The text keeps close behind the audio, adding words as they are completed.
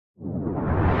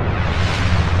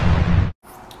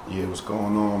Yeah, what's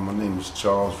going on? My name is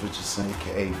Charles Richardson,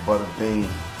 aka BuddaBean.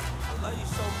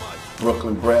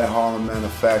 Brooklyn bred Harlem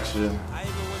manufacturer.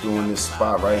 Doing this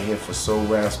spot right here for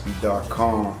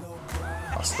SoRaspy.com.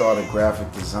 I started graphic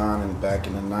designing back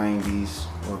in the 90s,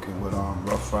 working with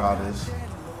Rough Riders.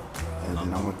 And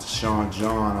then I went to Sean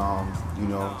John,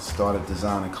 started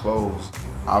designing clothes.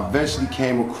 I eventually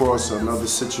came across another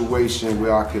situation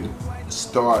where I could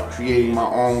start creating my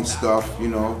own stuff,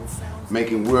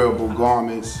 making wearable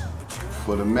garments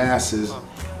for the masses.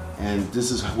 And this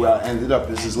is where I ended up.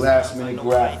 This is Last Minute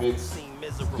Graphics.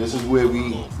 This is where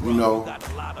we,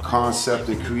 concept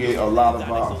and create a lot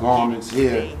of our garments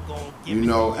here, and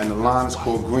the line is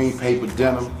called Green Paper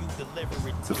Denim.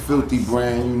 It's a filthy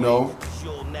brand,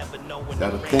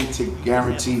 that authentic,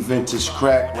 guaranteed vintage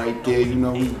crack right there,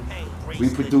 We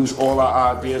produce all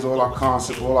our ideas, all our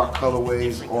concepts, all our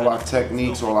colorways, all our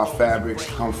techniques, all our fabrics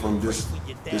come from this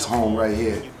home right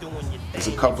here. There's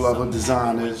a couple other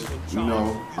designers,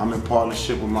 I'm in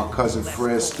partnership with my cousin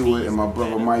Fred Stewart and my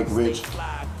brother Mike Rich.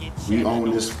 We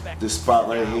own this spot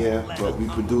right here, but we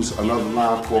produce another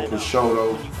line called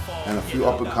Prosciutto and a few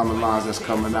up-and-coming lines that's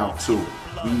coming out too.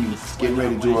 We getting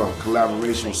ready to do a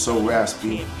collaboration with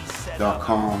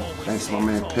SoRaspy.com. Thanks to my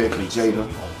man Pick and Jada.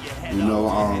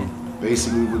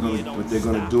 Basically what they're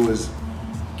gonna do is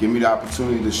give me the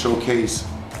opportunity to showcase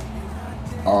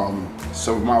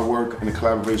some of my work in a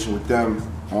collaboration with them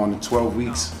on the 12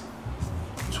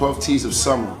 Tees of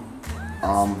Summer,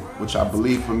 which I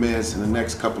believe premieres in the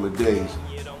next couple of days.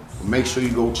 But make sure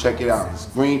you go check it out. It's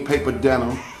Green Paper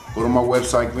Denim. Go to my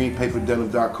website,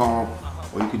 greenpaperdenim.com,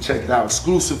 or you can check it out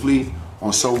exclusively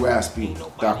on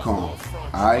SoRaspy.com.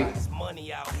 All right?